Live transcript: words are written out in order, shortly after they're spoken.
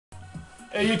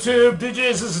Hey YouTube, DJs,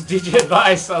 this is DJ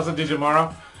Advice, also DJ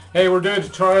Morrow. Hey, we're doing a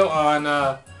tutorial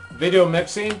on video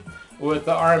mixing with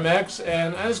the RMX,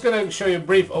 and I'm just going to show you a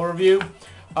brief overview.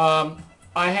 I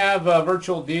have a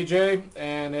virtual DJ,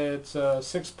 and it's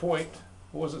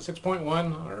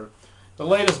 6.1 or the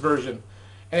latest version.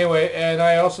 Anyway, and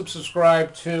I also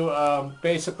subscribe to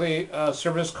basically a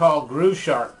service called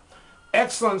Grooveshark.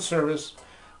 Excellent service.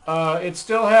 It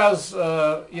still has,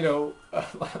 you know,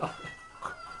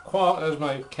 there's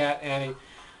my cat Annie.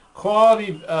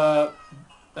 Quality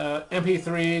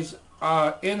MP3s,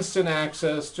 instant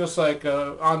access, just like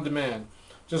on demand,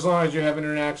 just as long as you have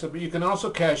internet access. But you can also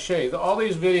cache. All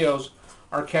these videos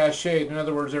are cached. In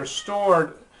other words, they're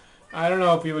stored. I don't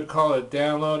know if you would call it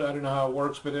download. I don't know how it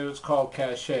works, but it's called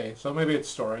cache. So maybe it's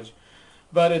storage.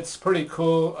 But it's pretty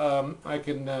cool. I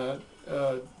can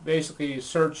basically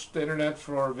search the internet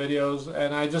for videos,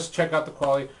 and I just check out the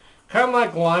quality. Kind of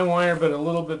like LimeWire, but a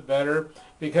little bit better,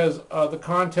 because the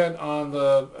content on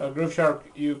the Grooveshark,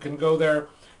 you can go there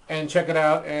and check it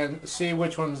out and see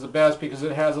which one's the best, because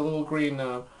it has a little green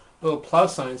little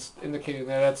plus signs indicating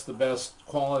that that's the best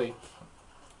quality,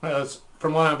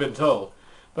 from what I've been told.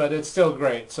 But it's still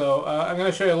great. So I'm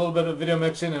going to show you a little bit of video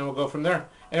mixing, and we'll go from there.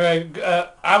 Anyway,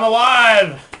 I'm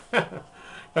alive!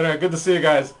 Anyway, good to see you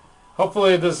guys.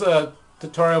 Hopefully this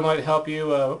tutorial might help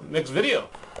you mix video.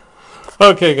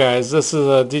 Okay guys, this is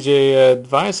DJ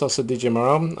Advice, also DJ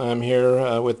Morrow. I'm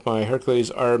here with my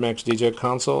Hercules RMX DJ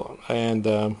console, and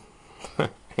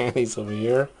Annie's over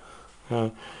here.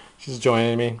 She's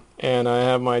joining me. And I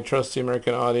have my trusty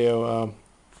American Audio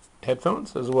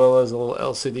headphones, as well as a little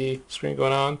LCD screen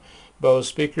going on, Bose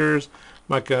speakers,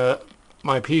 my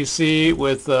PC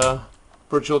with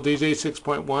Virtual DJ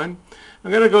 6.1. I'm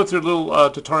going to go through a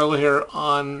little tutorial here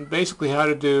on basically how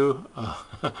to do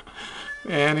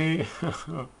Annie,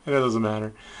 it doesn't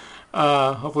matter.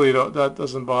 Hopefully that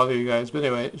doesn't bother you guys. But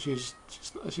anyway, she's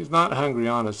not hungry,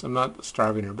 honest. I'm not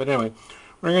starving her. But anyway,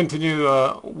 we're going to continue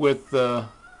with Virtual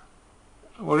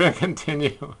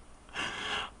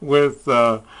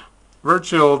DJ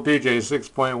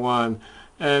 6.1,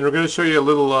 and we're going to show you a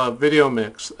little video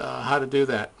mix, how to do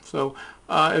that. So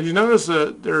if you notice,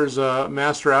 there's a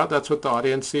master out. That's what the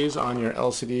audience sees on your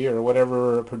LCD or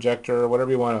whatever projector or whatever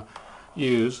you want to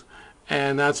use.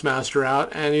 And that's master out,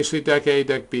 and you see deck A,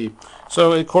 deck B.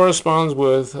 So it corresponds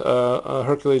with a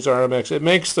Hercules RMX. It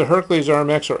makes the Hercules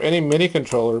RMX or any MIDI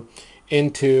controller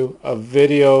into a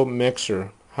video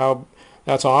mixer.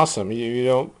 That's awesome. You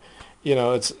don't, you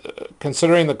know, it's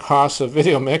considering the cost of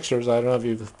video mixers. I don't know if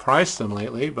you've priced them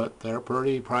lately, but they're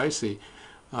pretty pricey.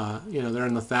 You know, they're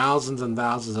in the thousands and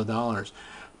thousands of dollars.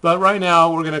 But right now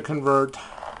we're going to convert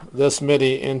this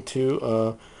MIDI into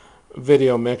a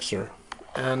video mixer.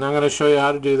 And I'm going to show you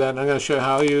how to do that, and I'm going to show you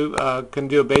how you can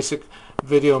do a basic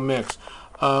video mix.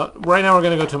 Right now we're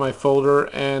going to go to my folder,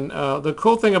 and the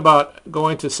cool thing about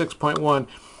going to 6.1,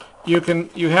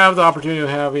 you have the opportunity of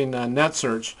having net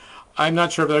search. I'm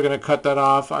not sure if they're going to cut that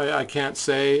off. I can't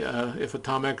say if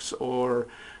Atomics or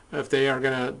if they are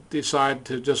going to decide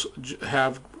to just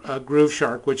have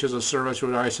Grooveshark, which is a service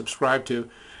which I subscribe to.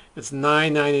 It's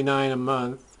 $9.99 a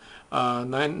month,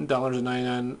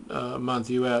 $9.99 a month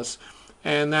US.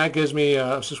 And that gives me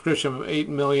a subscription of 8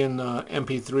 million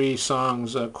MP3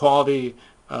 songs, quality,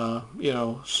 you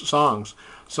know, songs.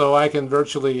 So I can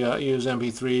virtually use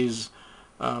MP3s.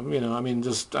 You know, I mean,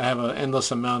 I have an endless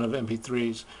amount of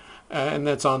MP3s, and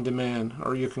that's on demand,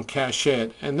 or you can cache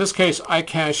it. In this case, I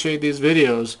cache these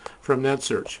videos from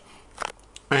NetSearch.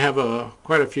 I have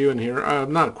quite a few in here.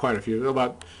 Not quite a few.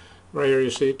 About right here, you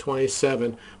see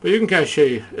 27. But you can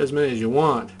cache as many as you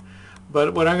want.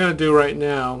 But what I'm going to do right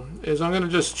now is I'm going to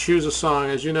just choose a song.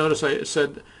 As you notice, I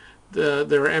said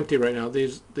they're empty right now.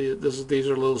 These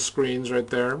are little screens right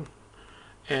there.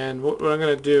 And what I'm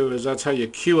going to do is, that's how you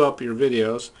queue up your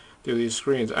videos through these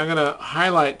screens. I'm going to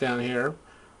highlight down here.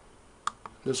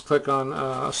 Just click on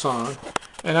a song,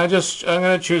 and I'm going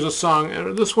to choose a song.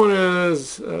 And this one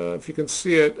is, if you can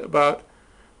see it, about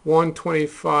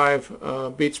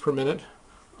 125 beats per minute.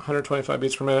 125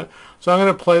 beats per minute. So I'm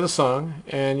going to play the song,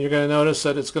 and you're going to notice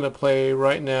that it's going to play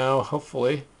right now,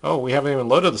 hopefully. Oh, we haven't even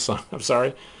loaded the song. I'm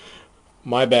sorry.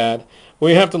 My bad.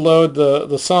 We have to load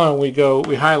the song. We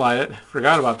highlight it.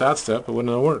 Forgot about that step. It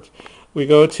wouldn't have worked. We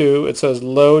go to, it says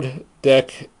load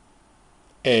deck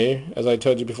A, as I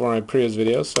told you before in my previous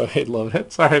video, so I hit load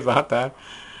it. Sorry about that.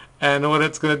 And what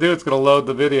it's going to do, it's going to load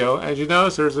the video. As you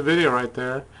notice, there's a video right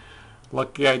there.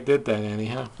 Lucky I did that, Annie,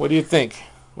 huh? What do you think?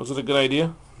 Was it a good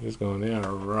idea? He's going, yeah,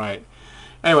 right.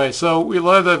 Anyway, so we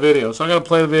loaded that video. So I'm going to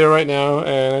play the video right now,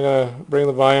 and I'm going to bring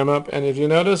the volume up. And if you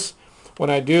notice, when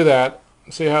I do that,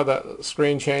 see how that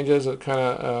screen changes? It kind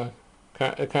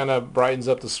of brightens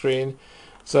up the screen.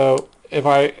 So if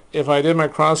I did my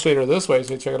crossfader this way,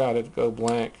 so check it out, it'd go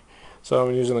blank. So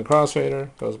I'm using the crossfader,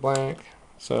 goes blank.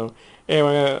 So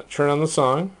anyway, I'm going to turn on the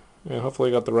song, and hopefully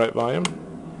you got the right volume,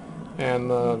 and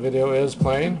the video is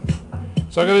playing.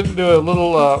 So I'm going to do a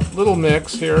little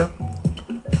mix here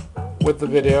with the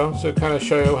video, so kind of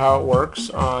show you how it works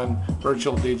on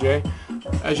Virtual DJ.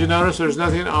 As you notice, there's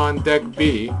nothing on deck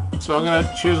B, so I'm going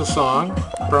to choose a song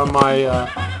from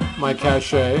my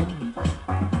cache.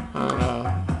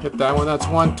 Hit that one. That's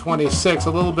 126,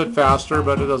 a little bit faster,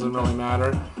 but it doesn't really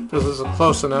matter because this is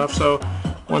close enough. So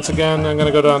once again, I'm going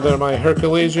to go down to my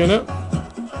Hercules unit,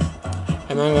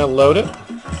 and then I'm going to load it,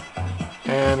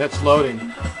 and it's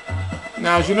loading.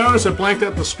 Now, as you notice, it blanked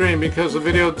out the screen because the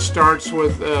video starts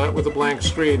with a blank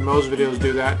screen. Most videos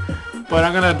do that. But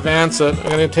I'm going to advance it.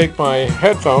 I'm going to take my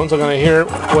headphones. I'm going to hear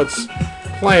what's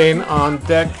playing on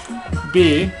deck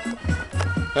B,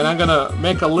 and I'm going to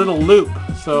make a little loop.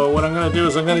 So what I'm going to do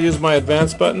is I'm going to use my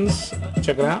advanced buttons.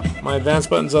 Check it out. My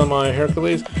advanced buttons on my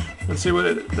Hercules. And see what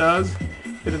it does.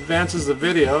 It advances the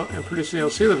video, and pretty soon you'll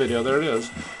see the video. There it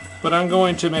is. But I'm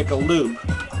going to make a loop.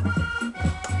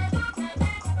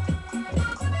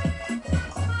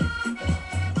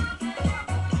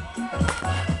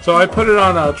 So I put it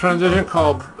on a transition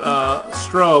called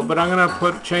strobe, but I'm going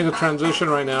to change the transition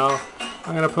right now.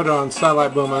 I'm going to put it on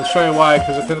satellite boom. I'll show you why,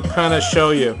 because it can kind of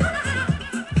show you.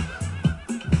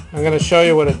 I'm going to show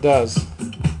you what it does.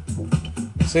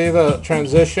 See the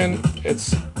transition?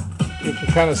 You can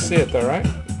kind of see it there, right?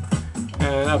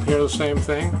 And up here the same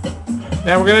thing.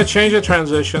 Now we're going to change the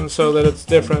transition so that it's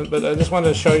different, but I just wanted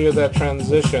to show you that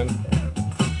transition.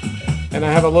 And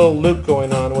I have a little loop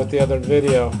going on with the other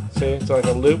video. See, it's like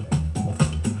a loop.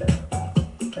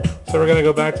 So we're going to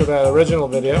go back to that original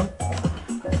video,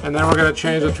 and then we're going to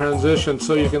change the transition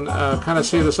so you can kind of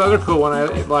see this other cool one I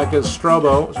like is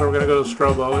strobo. So we're going to go to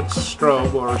strobo. It's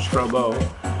strobe or strobo.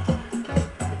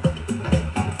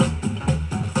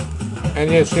 And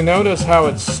yes, you notice how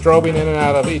it's strobing in and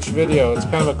out of each video. It's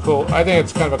kind of a cool. I think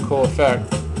it's kind of a cool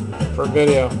effect for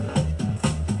video.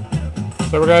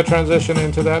 So we're going to transition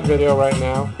into that video right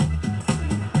now.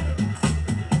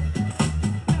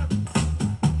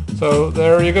 So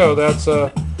there you go. That's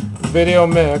a video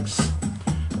mix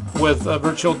with a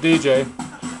Virtual DJ.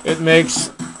 It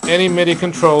makes any MIDI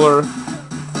controller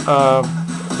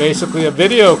basically a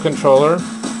video controller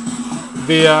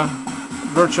via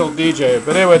Virtual DJ.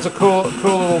 But anyway, it's a cool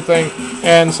little thing.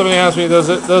 And somebody asked me, does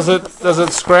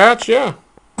it scratch? Yeah.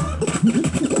 You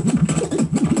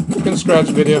can scratch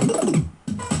video.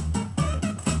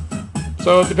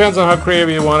 So it depends on how creative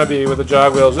you want to be with the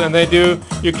jog wheels, and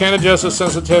you can adjust the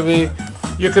sensitivity.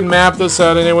 You can map this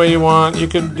out any way you want. You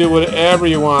can do whatever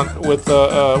you want with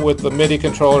the MIDI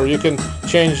controller. You can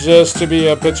change this to be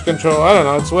a pitch control. I don't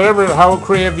know. It's how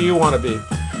creative you want to be.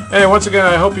 Anyway, once again,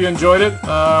 I hope you enjoyed it.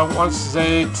 Want to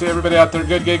say to everybody out there,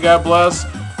 good gig, God bless.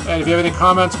 And if you have any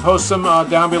comments, post them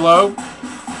down below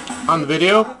on the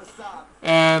video.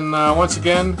 And once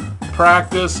again,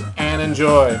 practice and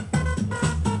enjoy.